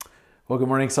Well, good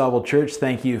morning, Sawville Church.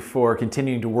 Thank you for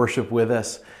continuing to worship with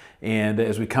us. And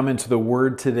as we come into the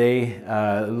Word today,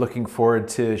 looking forward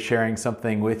to sharing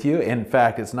something with you. In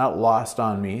fact, it's not lost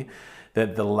on me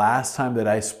that the last time that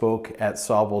I spoke at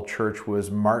Sawville Church was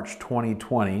March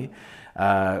 2020,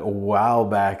 a while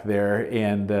back there.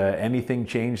 And anything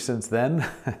changed since then?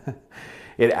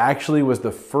 It actually was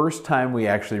the first time we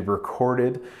actually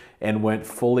recorded and went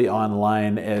fully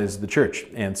online as the church.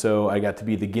 And so I got to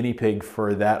be the guinea pig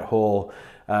for that whole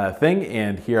thing.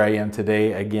 And here I am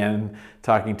today again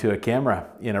talking to a camera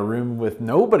in a room with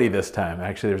nobody this time.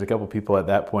 Actually, there's a couple people at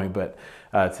that point, but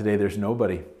today there's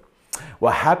nobody.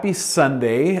 Well, happy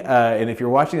Sunday. And if you're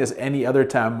watching this any other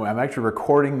time, I'm actually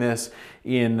recording this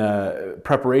in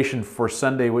preparation for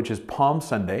Sunday, which is Palm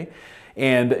Sunday.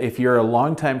 And if you're a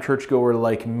longtime churchgoer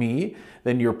like me,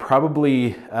 then you're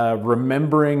probably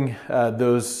remembering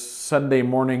those Sunday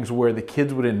mornings where the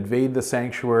kids would invade the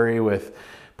sanctuary with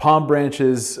palm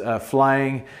branches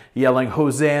flying, yelling,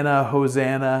 "Hosanna,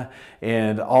 Hosanna,"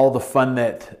 and all the fun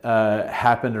that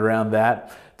happened around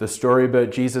that. The story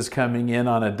about Jesus coming in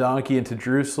on a donkey into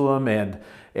Jerusalem, and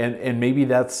maybe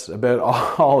that's about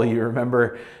all you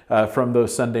remember from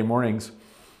those Sunday mornings.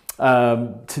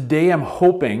 Today I'm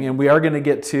hoping, and we are going to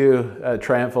get to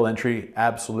triumphal entry,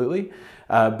 absolutely,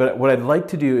 but what I'd like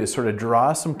to do is sort of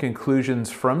draw some conclusions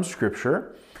from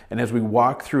Scripture, and as we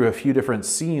walk through a few different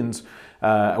scenes,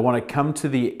 I want to come to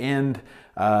the end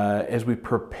as we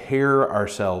prepare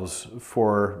ourselves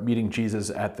for meeting Jesus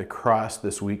at the cross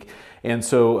this week. And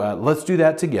so let's do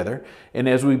that together, and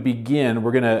as we begin,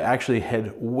 we're going to actually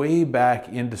head way back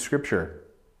into Scripture.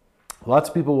 Lots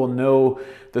of people will know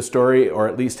the story, or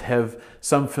at least have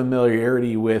some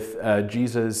familiarity with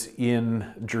Jesus in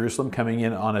Jerusalem coming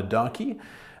in on a donkey,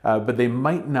 but they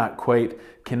might not quite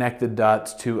connect the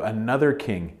dots to another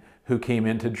king who came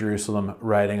into Jerusalem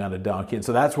riding on a donkey. And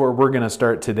so that's where we're going to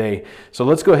start today. So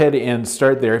let's go ahead and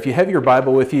start there. If you have your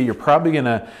Bible with you, you're probably going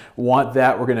to want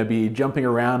that. We're going to be jumping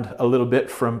around a little bit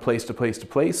from place to place to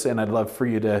place, and I'd love for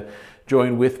you to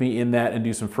join with me in that and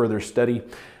do some further study.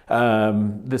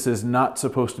 This is not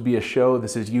supposed to be a show.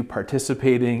 This is you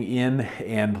participating in,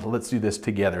 and let's do this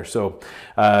together. So,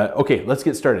 okay, let's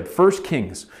get started. 1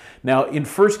 Kings. Now, in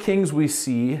 1 Kings, we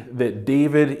see that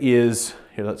David is,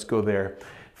 here, let's go there.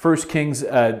 1 Kings,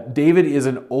 David is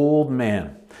an old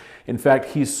man. In fact,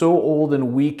 he's so old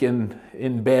and weak and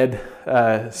in bed,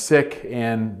 sick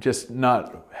and just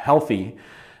not healthy,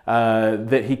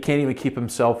 that he can't even keep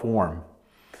himself warm.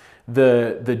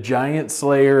 The giant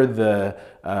slayer, the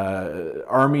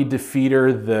army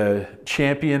defeater, the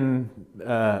champion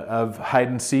of hide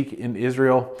and seek in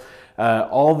Israel,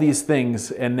 all these things,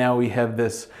 and now we have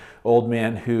this old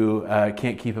man who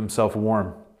can't keep himself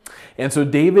warm. And so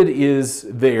David is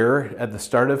there at the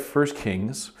start of 1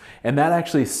 Kings, and that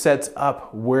actually sets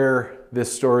up where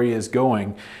this story is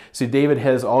going. See, David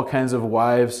has all kinds of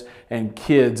wives and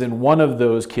kids, and one of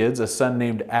those kids, a son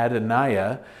named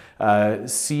Adoniah,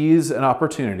 sees an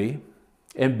opportunity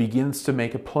and begins to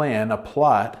make a plan, a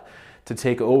plot to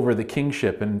take over the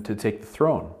kingship and to take the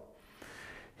throne.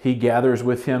 He gathers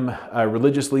with him a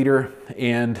religious leader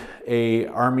and a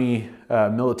army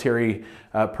military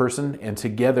person, and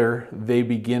together they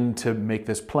begin to make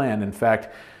this plan. In fact,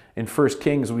 in 1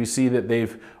 Kings, we see that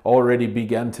they've already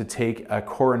begun to take a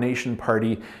coronation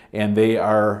party, and they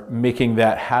are making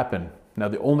that happen. Now,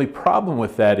 the only problem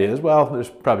with that is, well, there's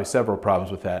probably several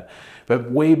problems with that, but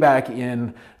way back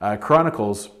in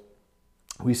Chronicles,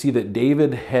 we see that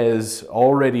David has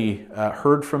already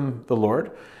heard from the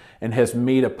Lord and has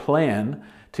made a plan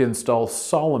to install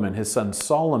Solomon, his son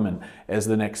Solomon, as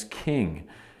the next king.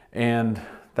 And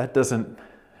that doesn't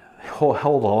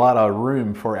hold a lot of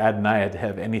room for Adoniah to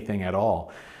have anything at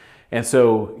all. And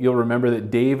so you'll remember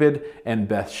that David and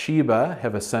Bathsheba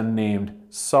have a son named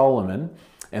Solomon,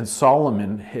 and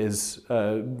Solomon has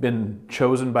been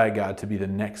chosen by God to be the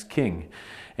next king.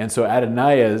 And so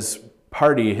Adoniah's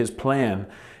party, his plan,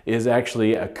 is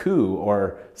actually a coup,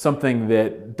 or something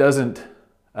that doesn't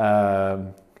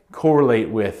correlate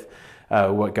with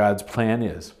what God's plan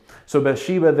is. So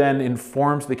Bathsheba then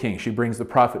informs the king. She brings the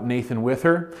prophet Nathan with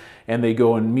her, and they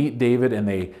go and meet David, and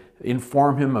they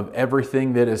inform him of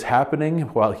everything that is happening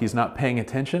while he's not paying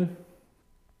attention.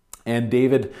 And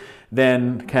David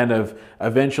then kind of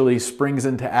eventually springs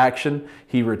into action.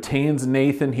 He retains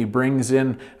Nathan, he brings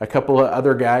in a couple of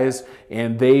other guys,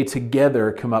 and they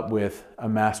together come up with a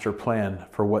master plan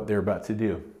for what they're about to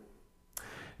do.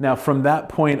 Now, from that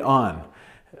point on,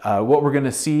 what we're going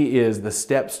to see is the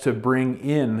steps to bring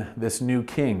in this new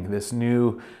king, this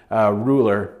new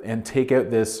ruler, and take out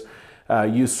this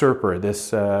usurper,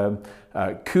 this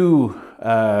coup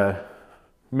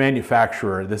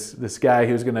manufacturer, this guy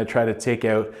who's going to try to take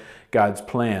out God's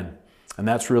plan. And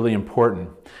that's really important.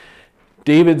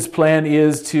 David's plan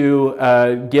is to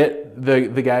get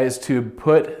the guys to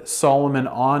put Solomon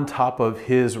on top of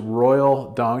his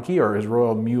royal donkey or his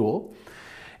royal mule.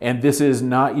 And this is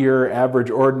not your average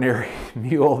ordinary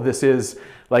mule. This is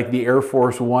like the Air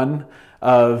Force One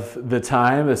of the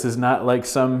time. This is not like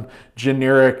some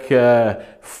generic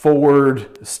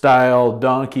Ford style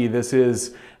donkey. This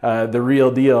is the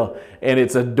real deal. And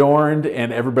it's adorned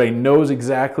and everybody knows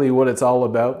exactly what it's all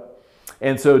about.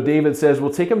 And so David says,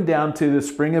 we'll take him down to the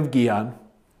spring of Gihon,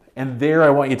 and there I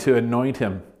want you to anoint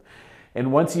him.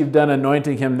 And once you've done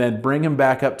anointing him, then bring him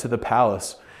back up to the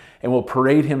palace, and we'll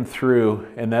parade him through,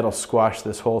 and that'll squash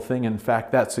this whole thing. In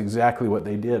fact, that's exactly what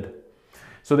they did.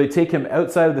 So they take him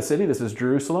outside of the city. This is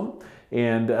Jerusalem,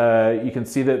 and you can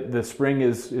see that the spring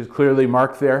is clearly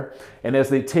marked there. And as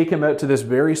they take him out to this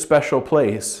very special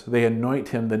place, they anoint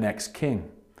him the next king.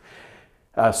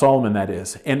 Solomon, that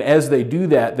is. And as they do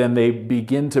that, then they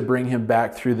begin to bring him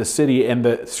back through the city. And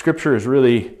the scripture is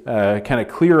really kind of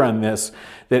clear on this,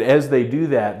 that as they do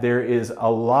that, there is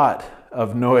a lot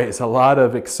of noise, a lot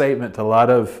of excitement, a lot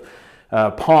of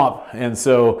pomp. And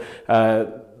so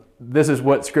this is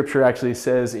what scripture actually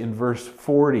says in verse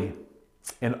 40.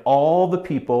 And all the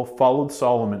people followed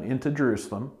Solomon into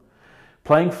Jerusalem,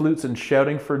 playing flutes and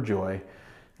shouting for joy.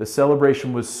 The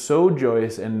celebration was so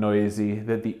joyous and noisy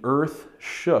that the earth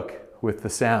shook with the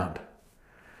sound.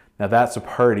 Now that's a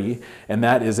party, and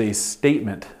that is a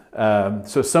statement.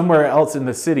 So somewhere else in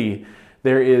the city,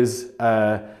 there is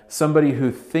somebody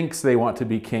who thinks they want to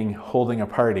be king holding a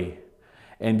party.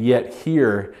 And yet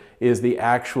here is the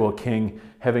actual king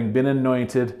having been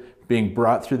anointed, being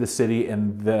brought through the city,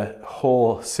 and the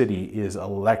whole city is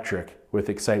electric with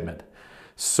excitement.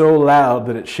 So loud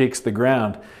that it shakes the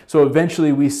ground. So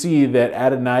eventually we see that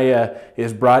Adoniah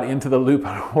is brought into the loop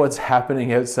on what's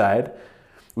happening outside.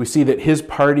 We see that his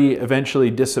party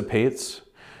eventually dissipates.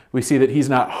 We see that he's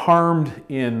not harmed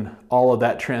in all of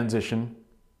that transition.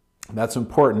 That's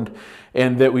important.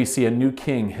 And that we see a new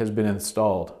king has been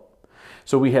installed.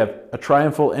 So we have a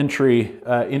triumphal entry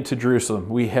into Jerusalem.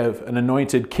 We have an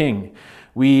anointed king.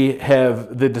 We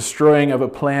have the destroying of a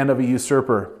plan of a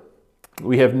usurper.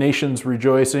 We have nations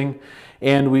rejoicing,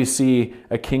 and we see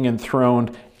a king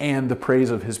enthroned and the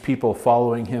praise of his people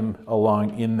following him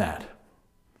along in that.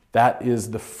 That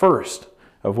is the first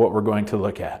of what we're going to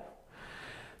look at.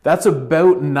 That's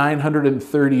about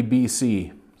 930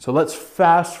 BC. So let's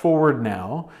fast forward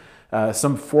now,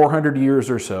 some 400 years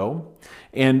or so.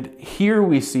 And here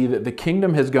we see that the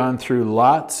kingdom has gone through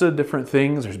lots of different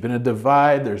things. There's been a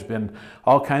divide. There's been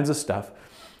all kinds of stuff.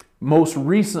 Most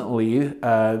recently,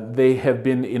 they have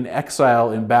been in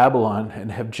exile in Babylon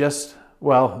and have just,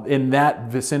 well, in that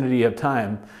vicinity of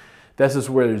time, this is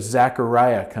where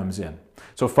Zechariah comes in.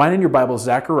 So find in your Bible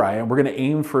Zechariah, and we're going to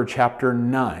aim for chapter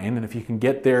 9. And if you can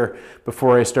get there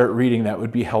before I start reading, that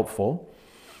would be helpful.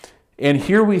 And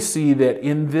here we see that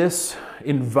in this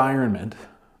environment,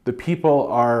 the people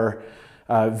are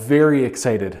very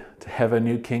excited to have a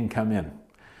new king come in.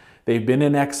 They've been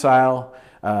in exile.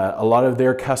 A lot of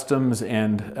their customs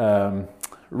and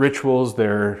rituals,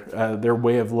 their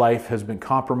way of life has been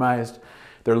compromised.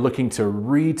 They're looking to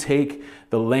retake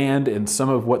the land and some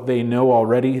of what they know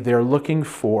already. They're looking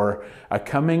for a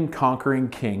coming conquering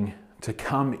king to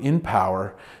come in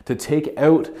power, to take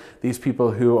out these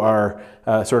people who are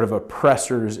sort of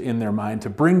oppressors in their mind, to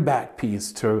bring back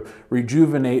peace, to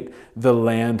rejuvenate the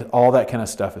land, all that kind of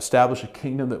stuff, establish a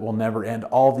kingdom that will never end,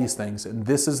 all these things. And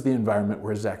this is the environment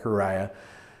where Zechariah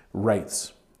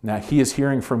writes. Now he is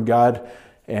hearing from God,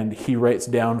 and he writes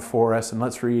down for us, and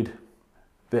let's read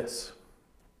this.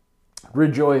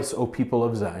 Rejoice, O people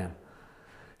of Zion.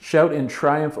 Shout in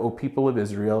triumph, O people of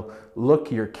Israel.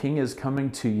 Look, your king is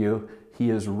coming to you. He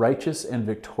is righteous and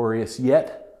victorious,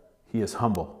 yet he is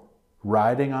humble,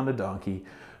 riding on a donkey,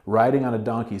 riding on a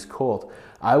donkey's colt.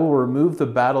 I will remove the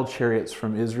battle chariots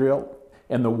from Israel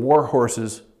and the war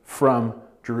horses from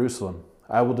Jerusalem.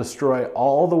 I will destroy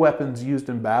all the weapons used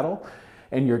in battle,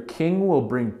 and your king will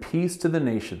bring peace to the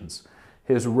nations.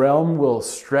 His realm will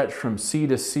stretch from sea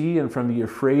to sea and from the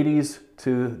Euphrates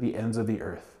to the ends of the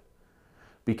earth.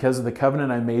 Because of the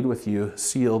covenant I made with you,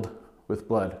 sealed with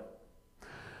blood.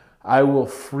 I will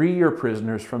free your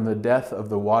prisoners from the death of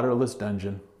the waterless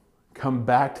dungeon. Come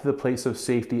back to the place of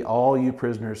safety, all you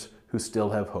prisoners who still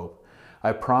have hope.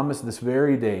 I promise this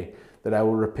very day that I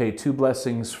will repay 2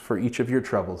 blessings for each of your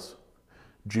troubles.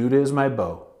 Judah is my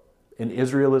bow, and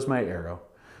Israel is my arrow.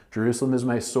 Jerusalem is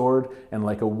my sword, and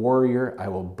like a warrior, I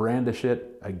will brandish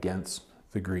it against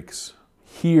the Greeks.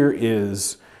 Here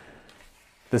is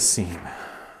the scene.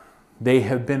 They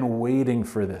have been waiting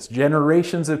for this.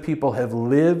 Generations of people have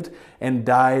lived and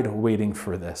died waiting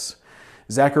for this.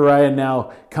 Zechariah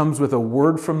now comes with a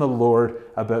word from the Lord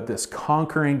about this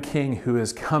conquering king who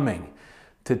is coming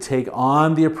to take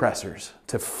on the oppressors,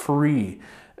 to free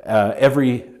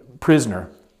every prisoner.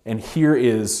 And here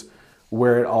is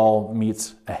where it all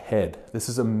meets a head. This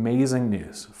is amazing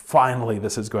news. Finally,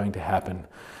 this is going to happen.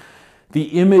 The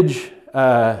image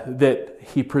that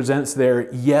he presents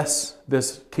there, yes,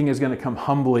 this king is going to come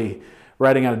humbly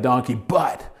riding on a donkey,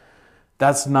 but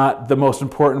that's not the most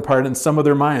important part in some of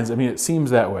their minds. I mean, it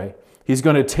seems that way. He's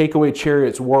going to take away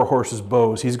chariots, war horses,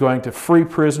 bows. He's going to free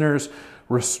prisoners,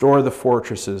 restore the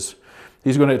fortresses.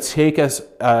 He's going to take us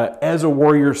as a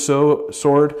warrior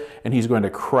sword, and he's going to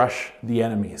crush the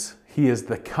enemies. He is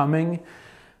the coming,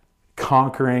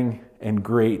 conquering, and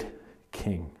great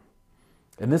king.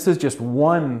 And this is just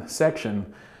one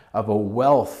section of a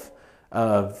wealth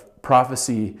of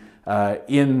prophecy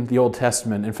in the Old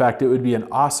Testament. In fact, it would be an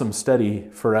awesome study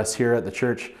for us here at the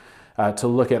church to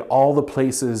look at all the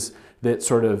places that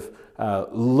sort of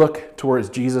look towards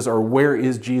Jesus, or where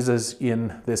is Jesus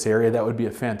in this area. That would be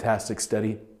a fantastic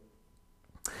study.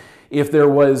 If there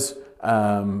was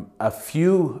a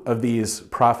few of these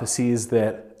prophecies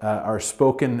that are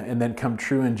spoken and then come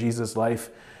true in Jesus'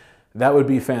 life, that would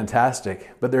be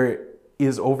fantastic. But there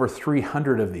is over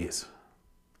 300 of these.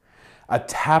 A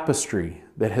tapestry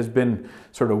that has been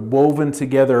sort of woven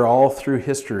together all through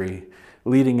history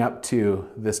leading up to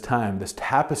this time. This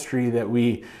tapestry that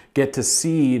we get to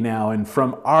see now, and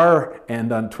from our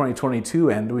end on 2022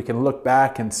 end, we can look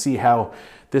back and see how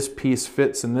this piece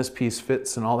fits and this piece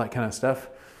fits and all that kind of stuff.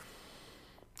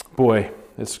 Boy,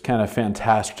 it's kind of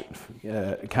fantastic.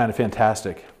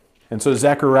 And so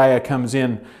Zechariah comes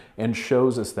in and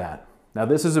shows us that. Now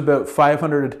this is about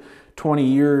 520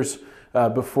 years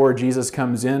before Jesus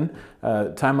comes in.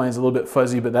 Timeline's a little bit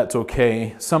fuzzy, but that's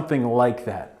okay. Something like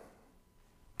that.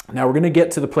 Now we're going to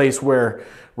get to the place where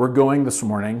we're going this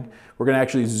morning. We're going to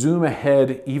actually zoom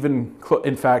ahead even,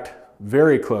 in fact,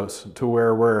 very close to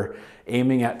where we're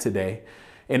aiming at today.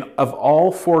 And of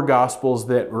all four Gospels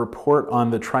that report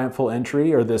on the triumphal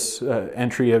entry, or this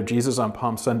entry of Jesus on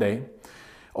Palm Sunday,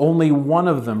 only one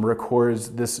of them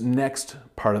records this next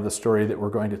part of the story that we're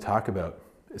going to talk about.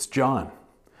 It's John.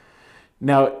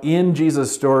 Now, in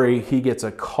Jesus' story, he gets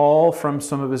a call from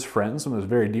some of his friends, some of his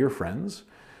very dear friends,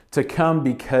 to come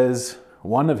because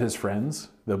one of his friends,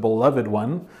 the beloved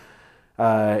one,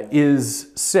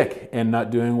 is sick and not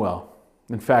doing well.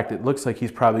 In fact, it looks like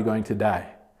he's probably going to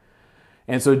die.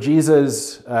 And so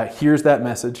Jesus hears that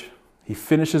message. He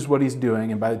finishes what he's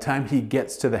doing, and by the time he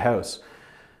gets to the house,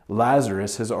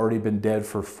 Lazarus has already been dead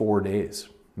for 4 days.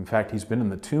 In fact, he's been in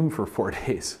the tomb for 4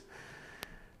 days.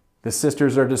 The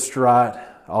sisters are distraught.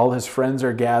 All his friends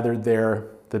are gathered there.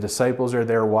 The disciples are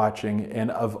there watching.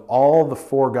 And of all the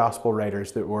four gospel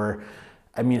writers that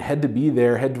had to be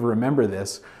there, had to remember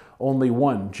this, only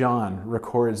one, John,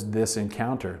 records this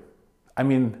encounter.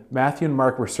 Matthew and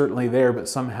Mark were certainly there, but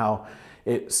somehow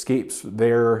it escapes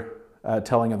their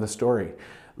telling of the story.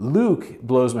 Luke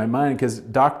blows my mind because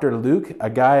Dr. Luke,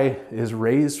 a guy is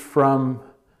raised from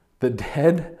the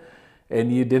dead,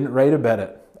 and you didn't write about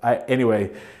it.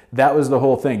 Anyway, that was the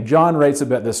whole thing. John writes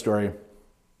about this story.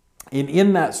 And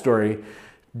in that story,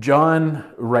 John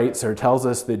writes or tells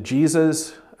us that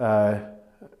Jesus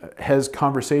has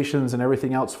conversations and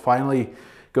everything else, finally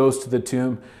goes to the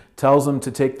tomb, tells them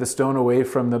to take the stone away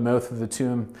from the mouth of the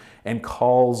tomb, and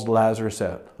calls Lazarus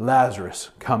out. Lazarus,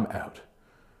 come out.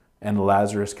 And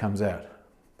Lazarus comes out.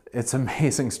 It's an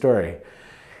amazing story.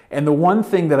 And the one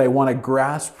thing that I want to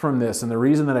grasp from this, and the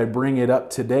reason that I bring it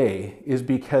up today, is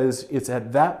because it's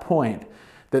at that point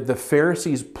that the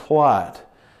Pharisees' plot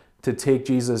to take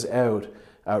Jesus out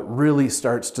really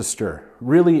starts to stir.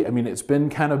 Really, it's been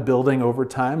kind of building over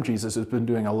time. Jesus has been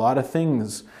doing a lot of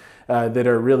things that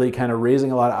are really kind of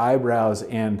raising a lot of eyebrows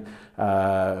and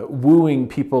wooing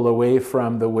people away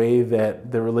from the way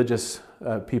that the religious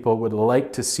people would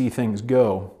like to see things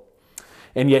go.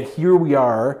 And yet here we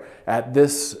are at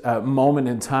this moment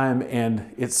in time,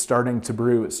 and it's starting to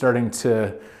brew. It's starting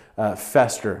to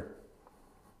fester.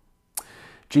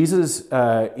 Jesus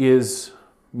is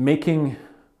making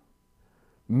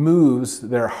moves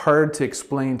that are hard to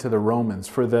explain to the Romans.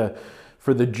 For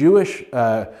the Jewish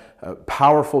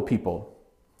powerful people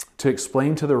to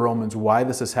explain to the Romans why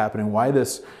this is happening, why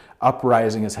this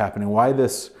uprising is happening, why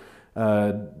this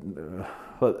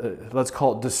let's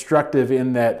call it destructive,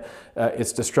 in that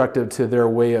it's destructive to their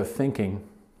way of thinking,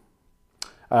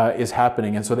 is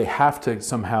happening. And so they have to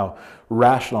somehow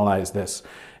rationalize this.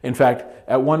 In fact,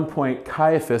 at one point,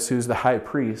 Caiaphas, who's the high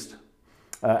priest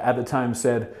at the time,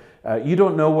 said, you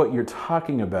don't know what you're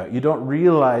talking about. You don't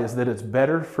realize that it's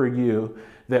better for you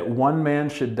that one man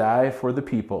should die for the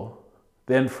people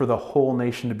than for the whole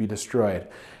nation to be destroyed.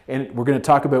 And we're going to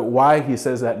talk about why he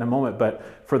says that in a moment,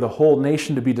 but for the whole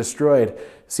nation to be destroyed,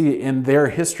 see, in their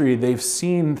history, they've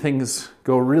seen things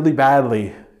go really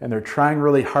badly, and they're trying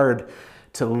really hard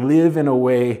to live in a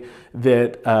way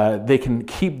that they can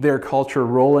keep their culture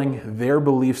rolling, their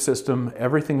belief system,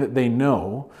 everything that they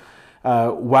know,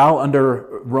 while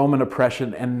under Roman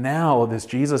oppression. And now this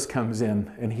Jesus comes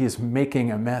in and he's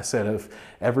making a mess out of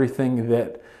everything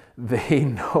that they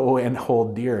know and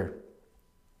hold dear.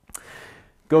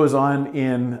 Goes on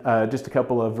in just a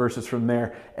couple of verses from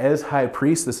there. As high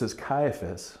priest, this is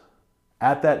Caiaphas,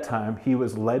 at that time he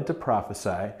was led to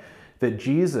prophesy that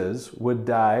Jesus would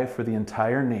die for the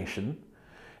entire nation,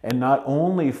 and not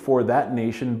only for that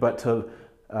nation, but to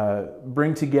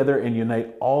bring together and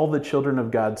unite all the children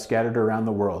of God scattered around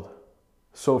the world.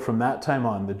 So from that time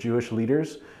on, the Jewish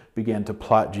leaders began to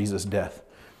plot Jesus' death.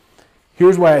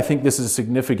 Here's why I think this is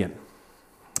significant.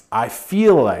 I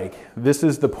feel like this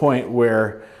is the point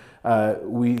where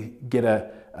we get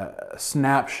a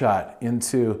snapshot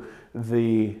into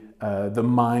the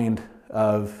mind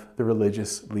of the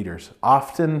religious leaders.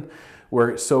 Often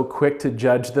we're so quick to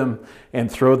judge them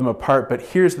and throw them apart, but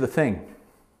here's the thing.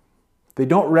 They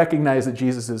don't recognize that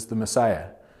Jesus is the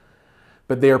Messiah,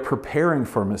 but they are preparing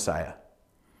for Messiah.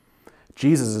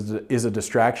 Jesus is a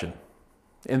distraction.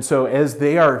 And so as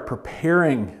they are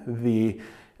preparing the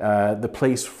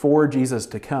place for Jesus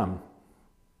to come,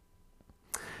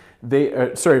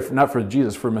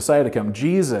 for Messiah to come,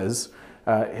 Jesus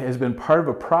has been part of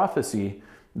a prophecy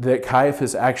that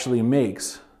Caiaphas actually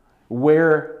makes,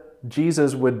 where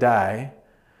Jesus would die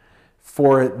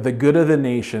for the good of the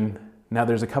nation. Now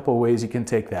there's a couple of ways you can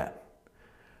take that.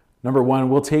 Number one,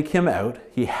 we'll take him out.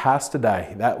 He has to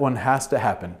die. That one has to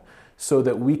happen so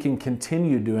that we can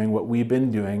continue doing what we've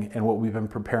been doing and what we've been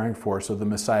preparing for, so the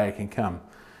Messiah can come.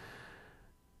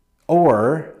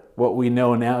 Or what we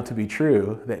know now to be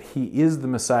true, that he is the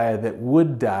Messiah that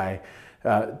would die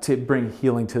to bring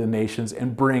healing to the nations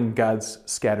and bring God's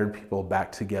scattered people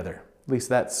back together. At least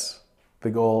that's the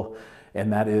goal,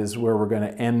 and that is where we're going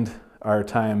to end our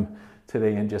time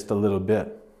today in just a little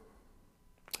bit.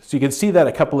 So you can see that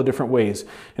a couple of different ways.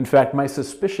 In fact, my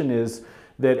suspicion is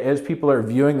that as people are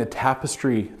viewing the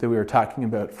tapestry that we were talking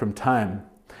about from time,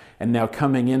 and now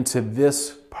coming into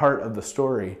this part of the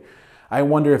story, I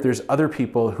wonder if there's other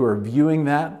people who are viewing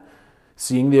that,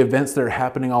 seeing the events that are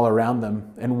happening all around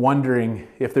them, and wondering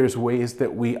if there's ways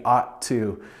that we ought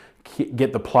to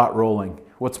get the plot rolling.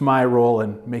 What's my role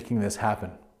in making this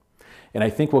happen? And I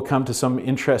think we'll come to some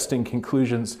interesting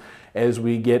conclusions as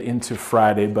we get into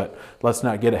Friday, but let's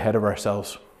not get ahead of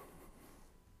ourselves.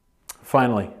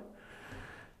 Finally,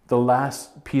 the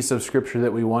last piece of scripture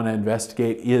that we want to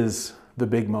investigate is the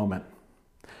big moment.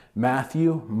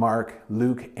 Matthew, Mark,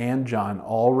 Luke, and John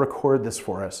all record this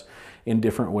for us in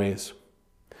different ways.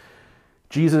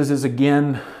 Jesus is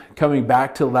again coming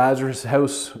back to Lazarus'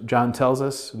 house, John tells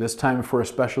us, this time for a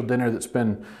special dinner that's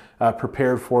been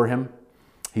prepared for him.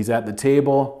 He's at the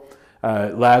table.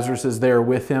 Lazarus is there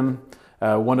with him.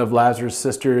 One of Lazarus'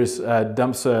 sisters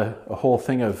dumps a whole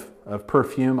thing of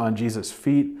perfume on Jesus'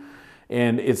 feet.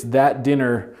 And it's that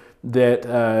dinner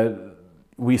that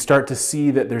we start to see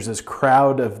that there's this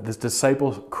crowd of this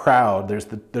disciple crowd. There's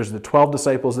the 12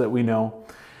 disciples that we know.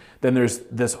 Then there's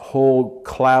this whole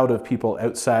cloud of people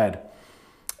outside.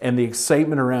 And the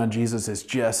excitement around Jesus is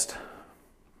just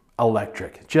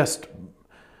electric, just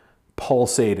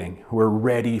pulsating. We're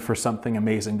ready for something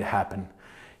amazing to happen.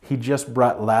 He just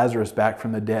brought Lazarus back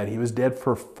from the dead. He was dead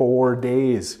for 4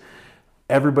 days.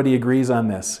 Everybody agrees on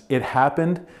this. It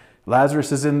happened.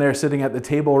 Lazarus is in there sitting at the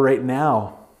table right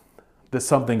now. That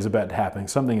something's about to happen.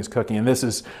 Something is cooking. And this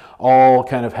is all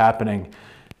kind of happening.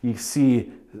 You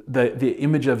see the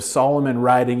image of Solomon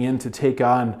riding in to take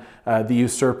on the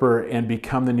usurper and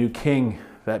become the new king.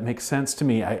 That makes sense to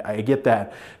me. I get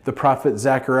that. The prophet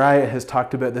Zechariah has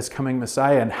talked about this coming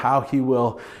Messiah and how he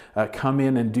will come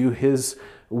in and do his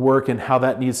work and how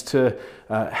that needs to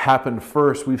happen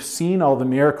first. We've seen all the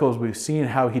miracles. We've seen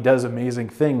how he does amazing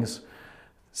things.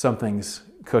 Something's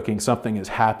cooking. Something is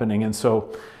happening. And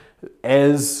so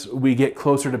as we get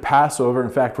closer to Passover, in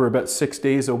fact, we're about 6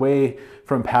 days away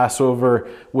from Passover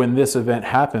when this event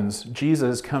happens,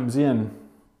 Jesus comes in.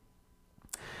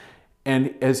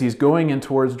 And as he's going in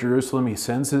towards Jerusalem, he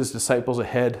sends his disciples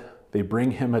ahead. They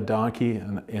bring him a donkey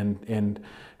and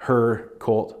her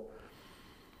colt.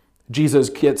 Jesus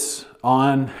gets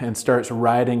on and starts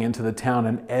riding into the town.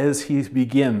 And as he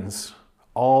begins,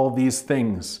 all these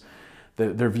things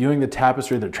They're viewing the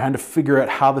tapestry. They're trying to figure out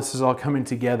how this is all coming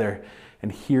together.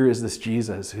 And here is this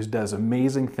Jesus who does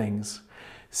amazing things,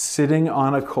 sitting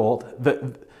on a colt,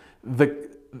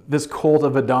 this colt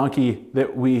of a donkey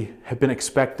that we have been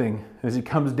expecting. As he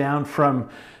comes down from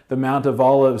the Mount of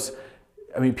Olives,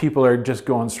 I mean, people are just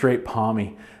going straight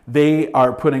palmy. They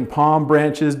are putting palm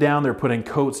branches down. They're putting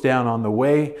coats down on the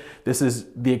way.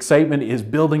 The excitement is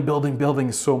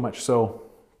building so much so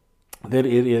that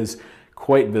it is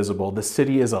quite visible. The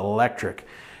city is electric.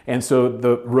 And so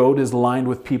the road is lined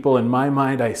with people. In my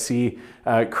mind, I see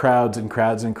crowds and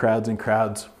crowds and crowds and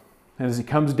crowds. And as he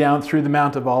comes down through the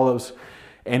Mount of Olives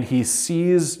and he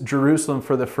sees Jerusalem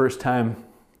for the first time,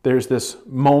 there's this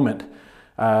moment.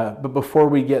 But before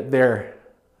we get there,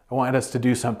 I want us to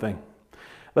do something.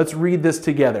 Let's read this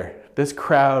together. This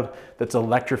crowd that's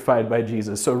electrified by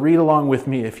Jesus. So read along with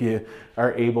me if you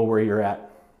are able where you're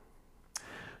at.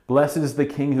 Blessed is the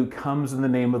King who comes in the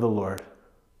name of the Lord.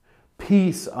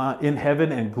 Peace in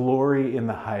heaven and glory in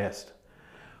the highest.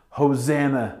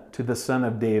 Hosanna to the Son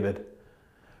of David.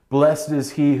 Blessed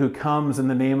is he who comes in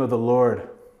the name of the Lord.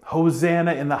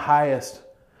 Hosanna in the highest.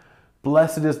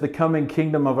 Blessed is the coming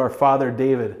kingdom of our father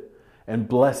David, and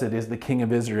blessed is the King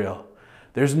of Israel.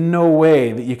 There's no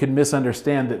way that you can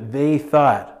misunderstand that they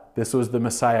thought this was the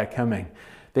Messiah coming.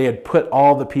 They had put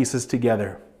all the pieces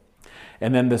together.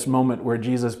 And then this moment where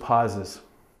Jesus pauses.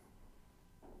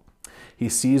 He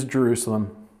sees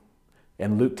Jerusalem,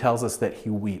 and Luke tells us that he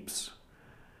weeps.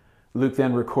 Luke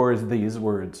then records these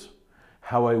words,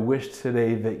 "How I wish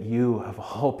today that you, of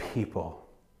all people,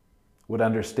 would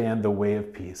understand the way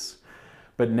of peace.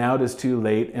 But now it is too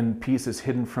late, and peace is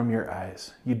hidden from your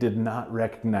eyes. You did not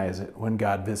recognize it when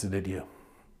God visited you."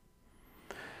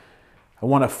 I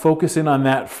want to focus in on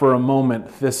that for a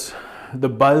moment. The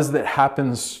buzz that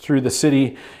happens through the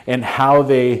city and how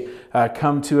they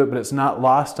come to it, but it's not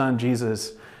lost on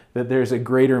Jesus that there's a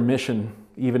greater mission,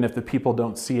 even if the people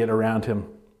don't see it around him.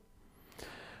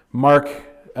 Mark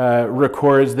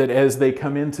records that as they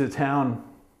come into town,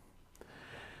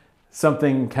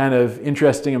 something kind of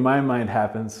interesting in my mind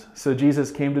happens. So Jesus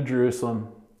came to Jerusalem,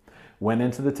 went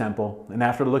into the temple, and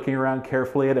after looking around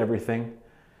carefully at everything,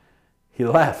 he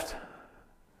left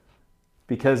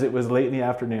because it was late in the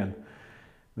afternoon.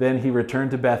 Then he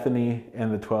returned to Bethany and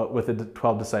with the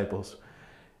 12 disciples.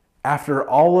 After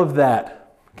all of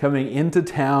that, coming into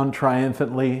town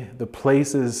triumphantly, the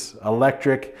place is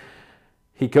electric.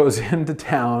 He goes into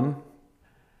town,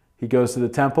 he goes to the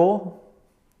temple,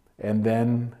 and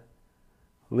then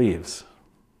leaves.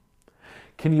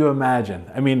 Can you imagine?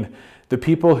 I mean, the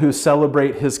people who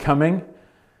celebrate his coming,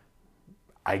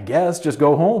 I guess, just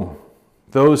go home.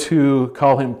 Those who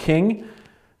call him king,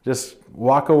 just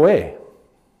walk away.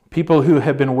 People who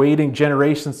have been waiting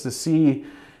generations to see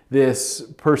this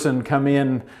person come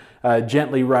in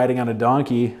gently riding on a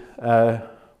donkey,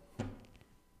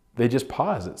 they just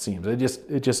pause, it seems.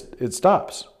 It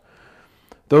stops.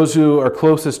 Those who are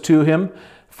closest to him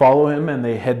follow him and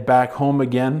they head back home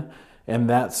again, and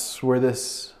that's where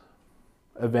this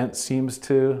event seems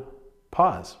to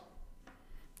pause.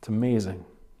 It's amazing.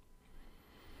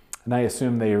 And I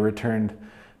assume they returned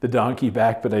the donkey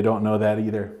back, but I don't know that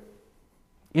either.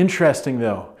 Interesting,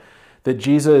 though, that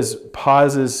Jesus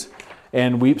pauses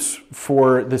and weeps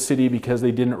for the city because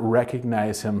they didn't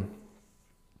recognize him.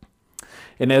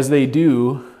 And as they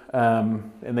do,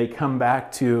 and they come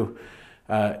back to,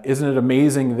 isn't it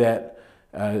amazing that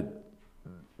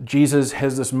Jesus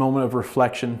has this moment of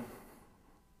reflection?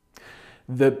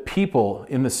 The people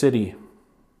in the city,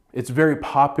 it's very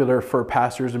popular for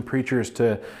pastors and preachers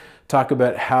to talk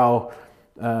about how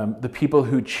the people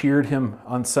who cheered him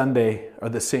on Sunday are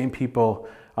the same people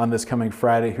on this coming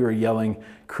Friday who are yelling,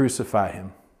 "Crucify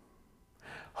him."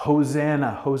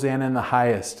 Hosanna, Hosanna in the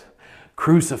highest.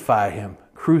 Crucify him,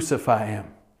 crucify him.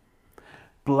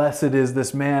 Blessed is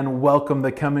this man, welcome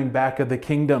the coming back of the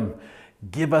kingdom.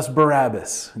 Give us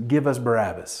Barabbas, give us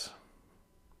Barabbas.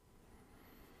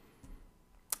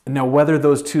 Now, whether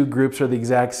those two groups are the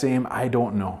exact same, I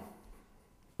don't know.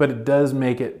 But it does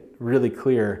make it really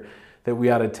clear that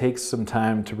we ought to take some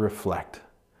time to reflect.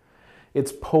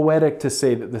 It's poetic to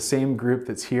say that the same group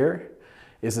that's here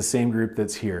is the same group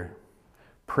that's here.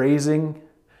 Praising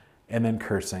and then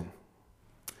cursing.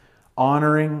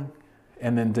 Honoring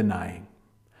and then denying.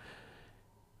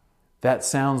 That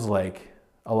sounds like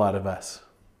a lot of us.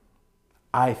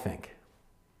 I think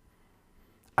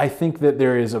that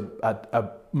there is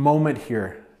a moment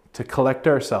here to collect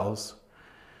ourselves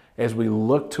as we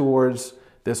look towards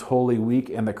this Holy Week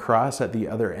and the cross at the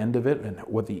other end of it and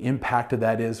what the impact of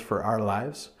that is for our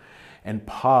lives, and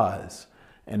pause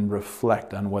and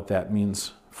reflect on what that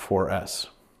means for us.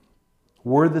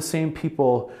 Were the same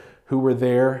people who were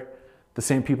there the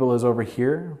same people as over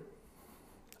here?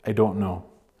 I don't know.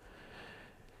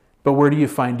 But where do you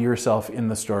find yourself in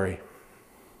the story?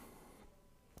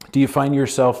 Do you find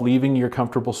yourself leaving your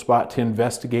comfortable spot to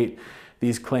investigate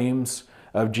these claims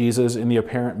of Jesus and the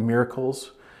apparent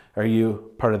miracles? Are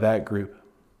you part of that group?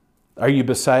 Are you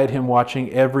beside him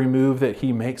watching every move that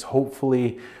he makes,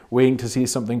 hopefully waiting to see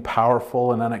something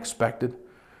powerful and unexpected?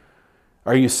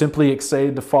 Are you simply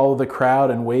excited to follow the crowd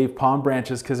and wave palm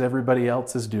branches because everybody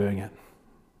else is doing it?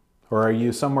 Or are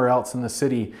you somewhere else in the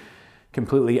city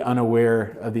completely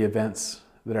unaware of the events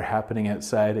that are happening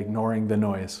outside, ignoring the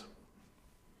noise?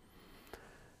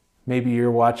 Maybe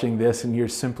you're watching this and you're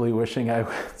simply wishing I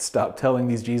would stop telling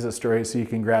these Jesus stories so you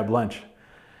can grab lunch.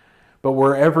 But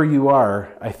wherever you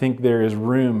are, I think there is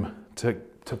room to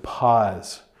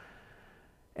pause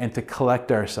and to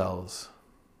collect ourselves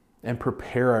and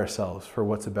prepare ourselves for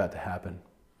what's about to happen.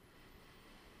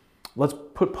 Let's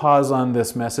put pause on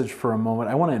this message for a moment.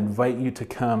 I want to invite you to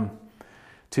come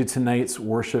to tonight's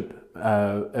worship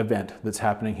event that's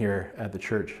happening here at the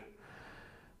church.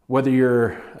 Whether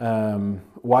you're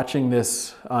watching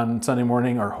this on Sunday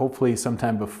morning or hopefully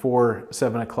sometime before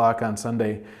 7 o'clock on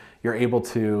Sunday, you're able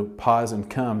to pause and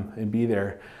come and be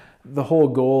there. The whole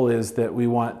goal is that we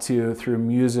want to, through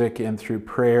music and through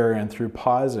prayer and through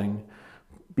pausing,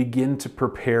 begin to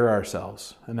prepare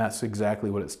ourselves. And that's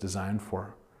exactly what it's designed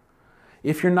for.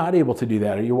 If you're not able to do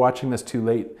that, or you're watching this too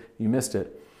late, you missed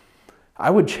it,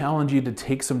 I would challenge you to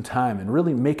take some time and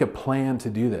really make a plan to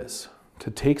do this,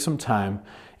 to take some time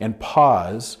and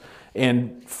pause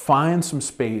and find some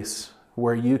space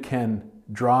where you can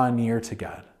draw near to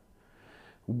God.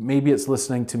 Maybe it's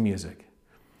listening to music.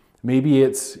 Maybe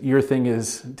it's your thing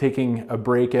is taking a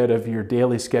break out of your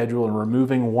daily schedule and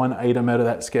removing one item out of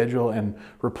that schedule and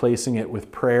replacing it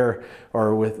with prayer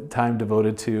or with time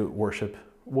devoted to worship,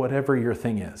 whatever your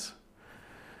thing is.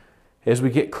 As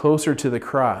we get closer to the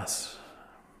cross,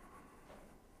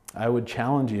 I would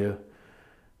challenge you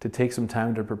to take some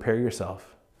time to prepare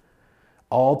yourself.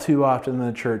 All too often in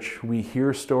the church, we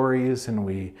hear stories and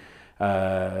we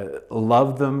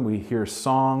love them. We hear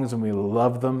songs and we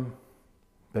love them.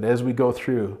 But as we go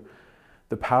through,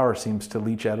 the power seems to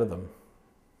leach out of them.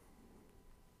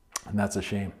 And that's a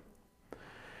shame.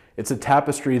 It's a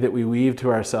tapestry that we weave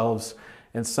to ourselves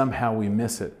and somehow we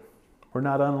miss it. We're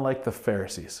not unlike the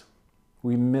Pharisees.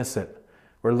 We miss it.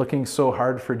 We're looking so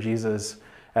hard for Jesus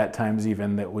at times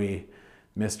even that we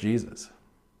miss Jesus.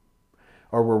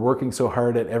 Or we're working so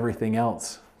hard at everything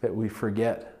else that we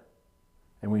forget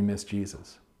and we miss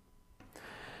Jesus.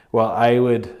 Well, I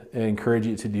would encourage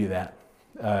you to do that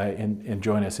and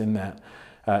join us in that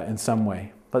in some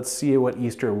way. Let's see what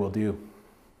Easter will do.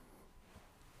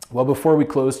 Well, before we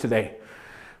close today,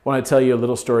 I want to tell you a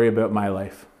little story about my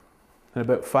life. And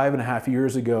about 5.5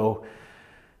 years ago,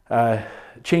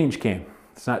 change came.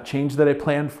 It's not change that I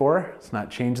planned for. It's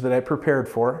not change that I prepared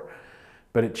for,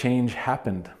 but change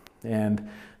happened. And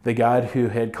the God who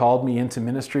had called me into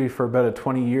ministry for about a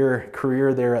 20-year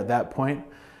career there at that point,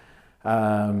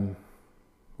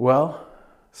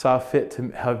 saw fit to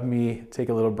have me take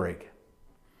a little break.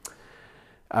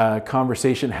 A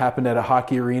conversation happened at a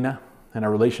hockey arena and a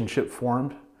relationship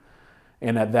formed.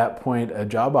 And at that point, a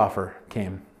job offer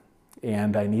came.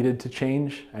 And I needed to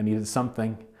change. I needed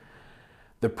something.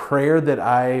 The prayer that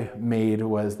I made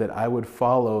was that I would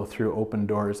follow through open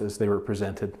doors as they were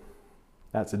presented.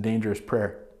 That's a dangerous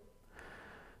prayer.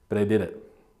 But I did it.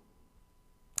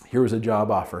 Here was a job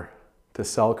offer to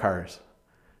sell cars.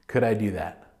 Could I do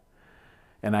that?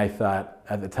 And I thought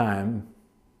at the time,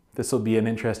 this will be an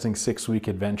interesting 6-week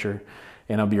adventure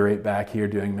and I'll be right back here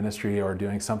doing ministry or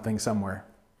doing something somewhere.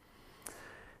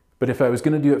 But if I was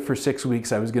going to do it for 6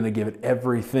 weeks, I was going to give it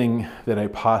everything that I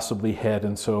possibly had.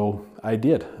 And so I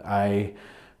did. I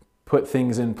put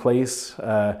things in place.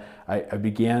 I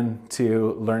began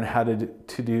to learn how to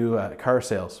do car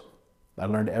sales. I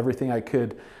learned everything I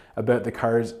could about the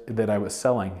cars that I was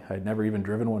selling. I'd never even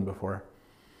driven one before.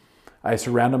 I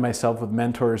surrounded myself with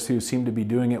mentors who seemed to be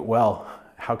doing it well.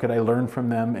 How could I learn from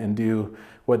them and do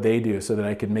what they do so that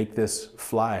I could make this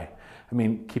fly? I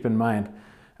mean, keep in mind,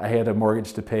 I had a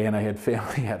mortgage to pay and I had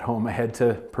family at home. I had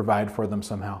to provide for them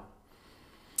somehow.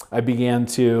 I began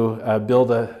to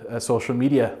build a social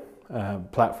media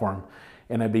platform,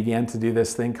 and I began to do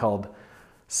this thing called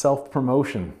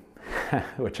self-promotion,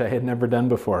 which I had never done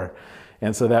before.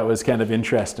 And so that was kind of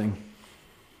interesting.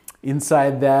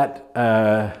 Inside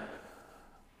that,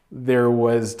 there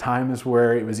was times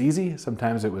where it was easy,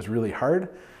 sometimes it was really hard,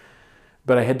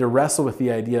 but I had to wrestle with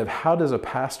the idea of how does a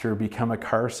pastor become a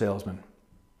car salesman?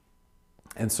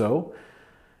 And so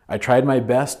I tried my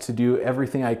best to do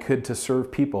everything I could to serve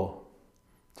people,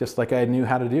 just like I knew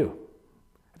how to do.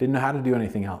 I didn't know how to do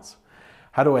anything else.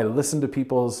 How do I listen to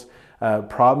people's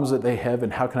problems that they have,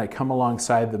 and how can I come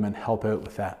alongside them and help out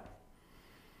with that?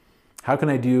 How can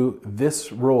I do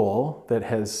this role that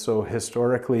has so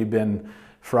historically been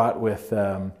fraught with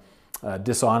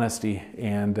dishonesty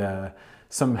and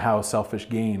somehow selfish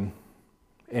gain,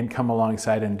 and come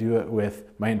alongside and do it with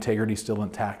my integrity still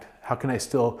intact? How can I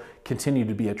still continue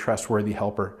to be a trustworthy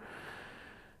helper?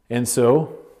 And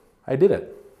so I did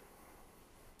it.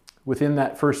 Within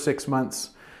that first 6 months,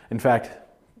 in fact,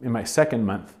 in my second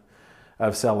month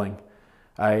of selling,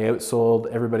 I outsold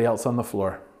everybody else on the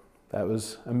floor. That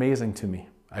was amazing to me.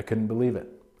 I couldn't believe it.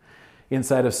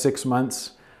 Inside of 6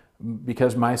 months,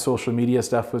 because my social media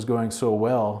stuff was going so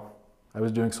well, I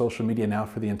was doing social media now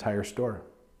for the entire store.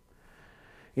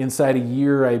 Inside a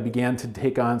year, I began to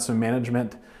take on some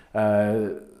management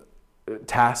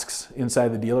tasks inside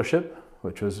the dealership,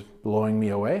 which was blowing me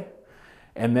away.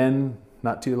 And then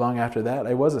not too long after that,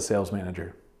 I was a sales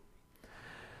manager.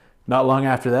 Not long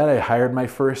after that, I hired my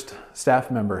first staff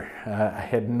member. I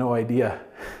had no idea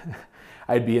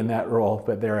I'd be in that role,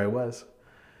 but there I was.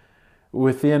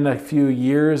 Within a few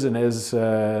years, and as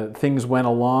things went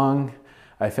along,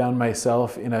 I found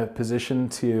myself in a position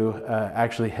to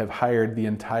actually have hired the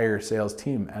entire sales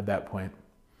team at that point.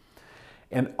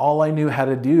 And all I knew how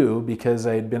to do, because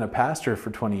I had been a pastor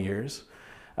for 20 years,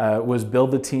 was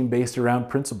build the team based around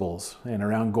principles and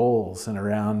around goals and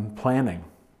around planning.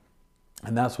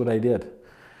 And that's what I did.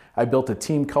 I built a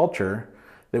team culture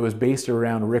that was based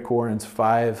around Rick Warren's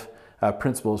 5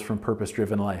 principles from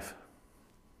Purpose-Driven Life.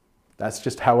 That's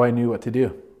just how I knew what to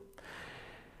do.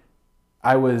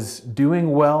 I was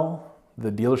doing well.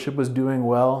 The dealership was doing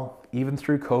well, even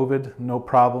through COVID, no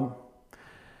problem.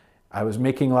 I was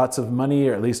making lots of money,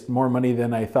 or at least more money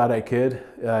than I thought I could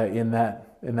in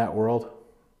that world.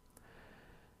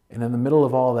 And in the middle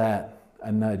of all that,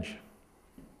 a nudge.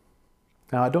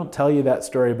 Now, I don't tell you that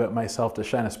story about myself to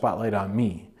shine a spotlight on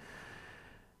me.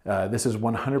 This is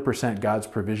 100% God's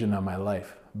provision on my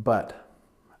life. But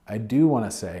I do want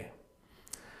to say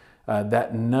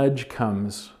that nudge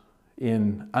comes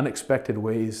in unexpected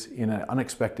ways, in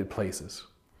unexpected places.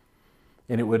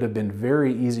 And it would have been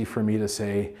very easy for me to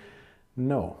say,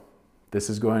 no, this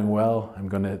is going well. I'm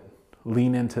going to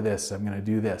lean into this. I'm going to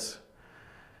do this.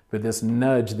 But this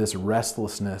nudge, this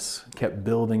restlessness kept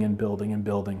building and building and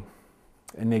building.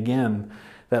 And again,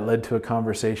 that led to a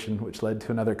conversation, which led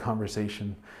to another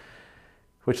conversation,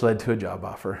 which led to a job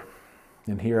offer.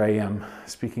 And here I am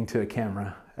speaking to a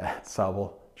camera at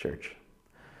Sauble Church.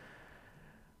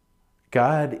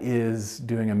 God is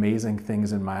doing amazing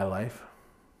things in my life.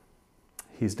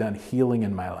 He's done healing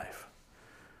in my life.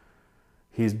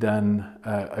 He's done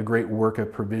a great work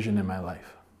of provision in my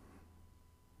life.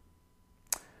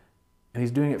 And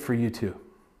He's doing it for you too.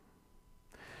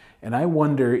 And I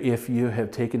wonder if you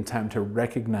have taken time to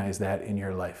recognize that in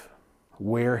your life.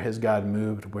 Where has God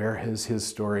moved? Where has His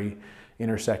story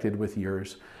intersected with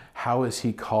yours? How is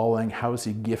He calling? How is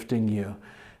He gifting you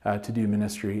to do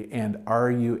ministry? And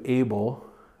are you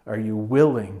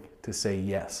willing to say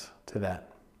yes to that?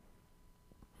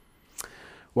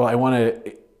 Well, I want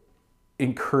to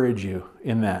encourage you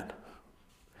in that.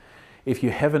 If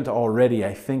you haven't already,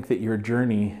 I think that your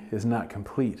journey is not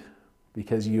complete,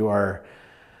 because you are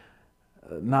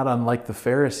not unlike the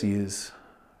Pharisees,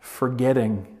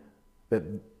 forgetting that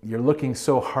you're looking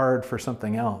so hard for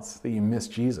something else that you miss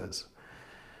Jesus.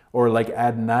 Or like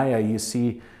Adoniah, you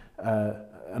see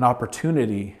an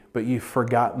opportunity, but you've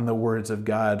forgotten the words of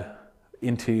God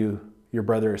into your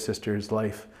brother or sister's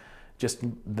life just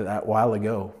that while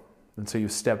ago. And so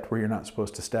you've stepped where you're not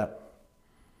supposed to step.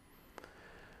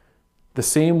 The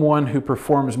same one who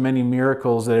performs many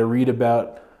miracles that I read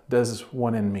about does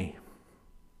one in me.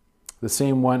 The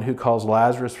same one who calls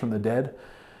Lazarus from the dead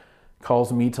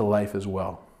calls me to life as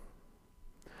well.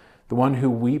 The one who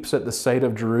weeps at the sight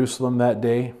of Jerusalem that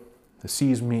day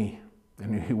sees me,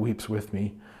 and who weeps with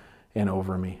me and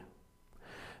over me.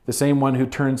 The same one who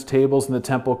turns tables in the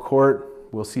temple court,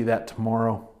 we'll see that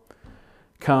tomorrow,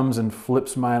 comes and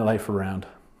flips my life around.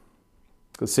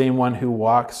 The same one who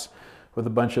walks with a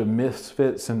bunch of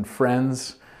misfits and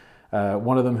friends,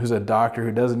 one of them who's a doctor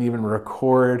who doesn't even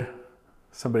record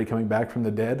somebody coming back from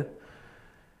the dead,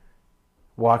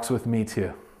 walks with me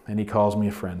too, and he calls me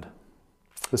a friend.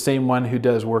 The same one who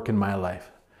does work in my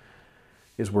life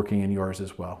is working in yours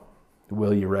as well.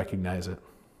 Will you recognize it?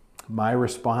 My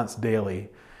response daily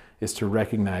is to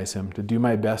recognize Him, to do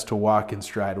my best to walk in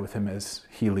stride with Him as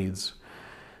He leads,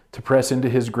 to press into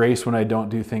His grace when I don't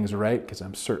do things right, because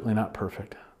I'm certainly not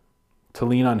perfect, to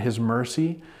lean on His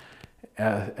mercy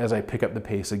as I pick up the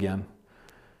pace again,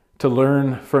 to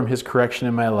learn from his correction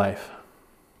in my life.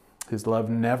 His love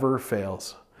never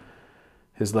fails.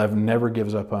 His love never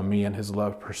gives up on me, and his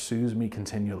love pursues me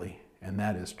continually. And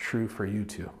that is true for you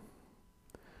too.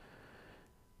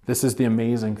 This is the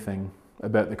amazing thing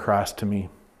about the cross to me.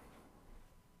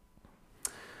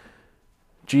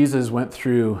 Jesus went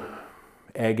through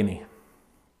agony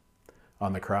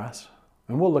on the cross.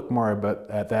 And we'll look more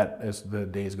at that as the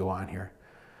days go on here.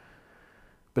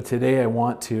 But today I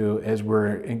want to,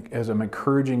 as I'm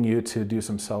encouraging you to do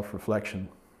some self-reflection,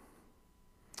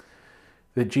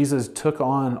 that Jesus took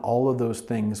on all of those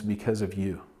things because of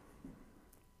you.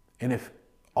 And if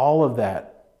all of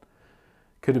that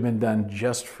could have been done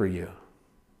just for you,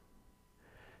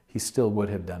 he still would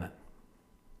have done it.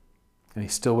 And he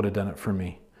still would have done it for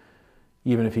me.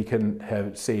 Even if he couldn't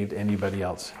have saved anybody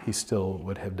else, he still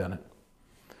would have done it.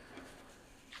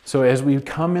 So as we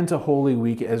come into Holy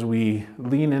Week, as we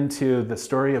lean into the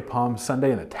story of Palm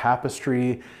Sunday and the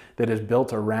tapestry that is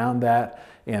built around that,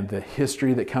 and the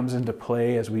history that comes into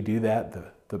play as we do that,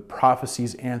 the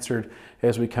prophecies answered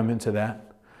as we come into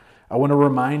that, I want to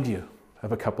remind you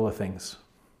of a couple of things.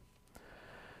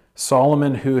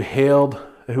 Solomon, who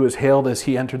was hailed as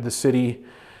he entered the city,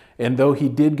 and though he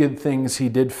did good things, he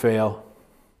did fail.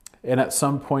 And at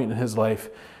some point in his life,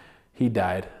 he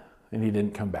died and he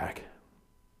didn't come back.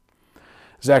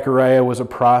 Zechariah was a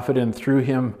prophet, and through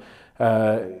him,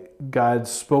 God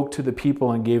spoke to the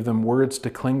people and gave them words to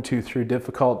cling to through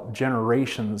difficult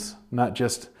generations, not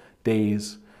just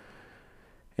days.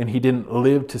 And he didn't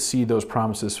live to see those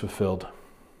promises fulfilled.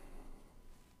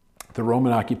 The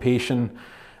Roman occupation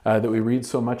that we read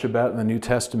so much about in the New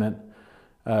Testament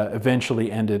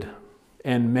eventually ended.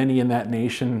 And many in that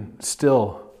nation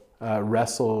still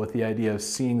wrestle with the idea of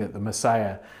seeing that the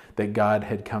Messiah, that God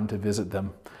had come to visit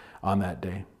them on that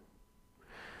day.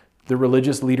 The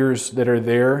religious leaders that are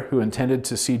there who intended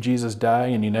to see Jesus die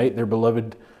and unite their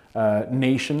beloved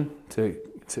nation to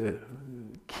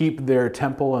keep their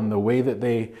temple and the way that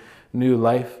they knew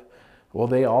life, well,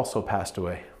 they also passed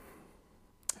away.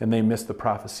 And they missed the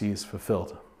prophecies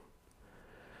fulfilled.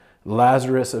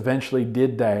 Lazarus eventually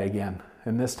did die again,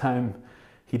 and this time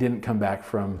he didn't come back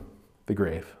from the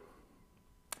grave.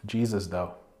 Jesus,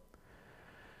 though.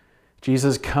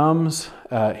 Jesus comes,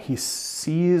 he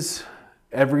sees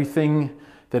everything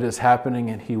that is happening,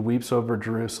 and he weeps over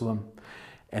Jerusalem.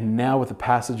 And now with the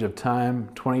passage of time,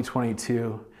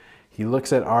 2022, he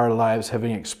looks at our lives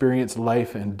having experienced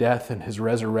life and death and his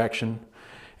resurrection,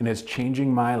 and it's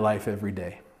changing my life every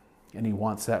day. And he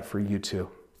wants that for you too.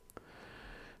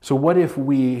 So what if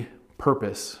we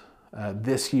purpose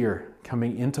this year,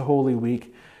 coming into Holy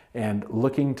Week and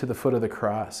looking to the foot of the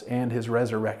cross and his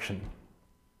resurrection?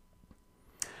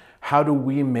 How do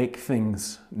we make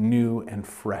things new and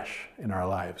fresh in our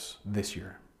lives this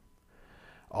year?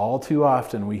 All too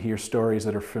often we hear stories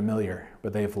that are familiar,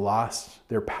 but they've lost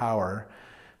their power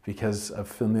because of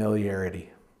familiarity.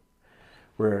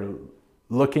 We're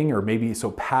looking, or maybe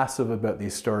so passive about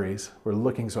these stories, we're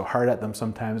looking so hard at them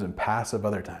sometimes and passive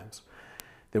other times,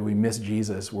 that we miss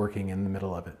Jesus working in the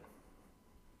middle of it.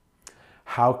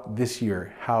 How this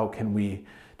year, how can we,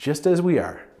 just as we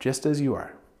are, just as you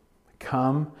are,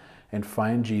 come and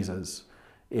find Jesus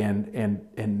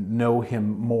and know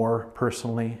him more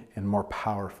personally and more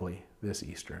powerfully this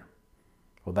Easter?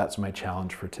 Well, that's my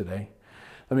challenge for today.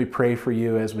 Let me pray for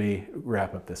you as we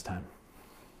wrap up this time.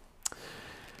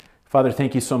 Father,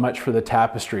 thank you so much for the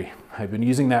tapestry. I've been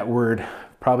using that word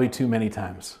probably too many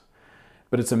times,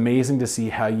 but it's amazing to see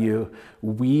how you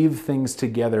weave things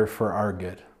together for our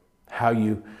good, how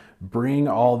you bring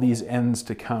all these ends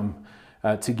to come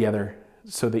together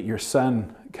so that your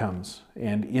Son comes,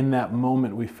 and in that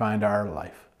moment we find our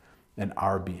life and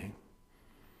our being.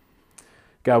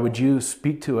 God, would you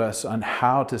speak to us on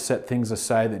how to set things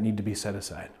aside that need to be set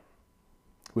aside?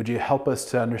 Would you help us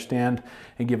to understand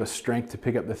and give us strength to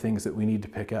pick up the things that we need to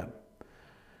pick up?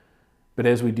 But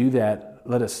as we do that,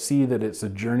 let us see that it's a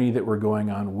journey that we're going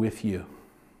on with you.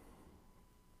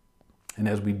 And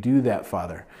as we do that,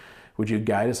 Father, would you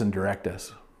guide us and direct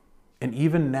us? And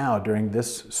even now, during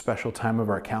this special time of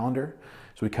our calendar,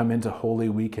 as we come into Holy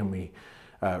Week and we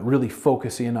really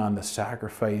focus in on the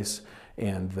sacrifice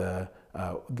and the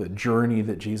journey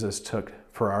that Jesus took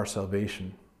for our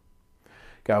salvation,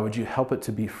 God, would you help it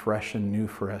to be fresh and new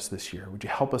for us this year? Would you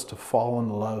help us to fall in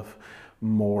love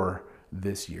more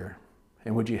this year?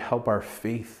 And would you help our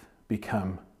faith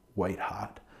become white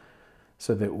hot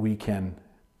so that we can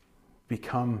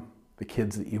become the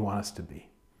kids that you want us to be,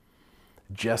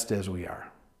 just as we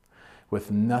are,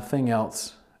 with nothing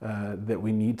else that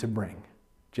we need to bring,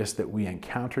 just that we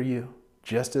encounter you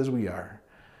just as we are,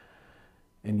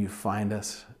 and you find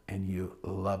us and you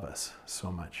love us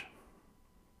so much.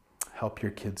 Help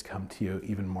your kids come to you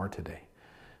even more today.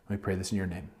 We pray this in your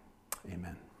name.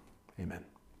 Amen. Amen.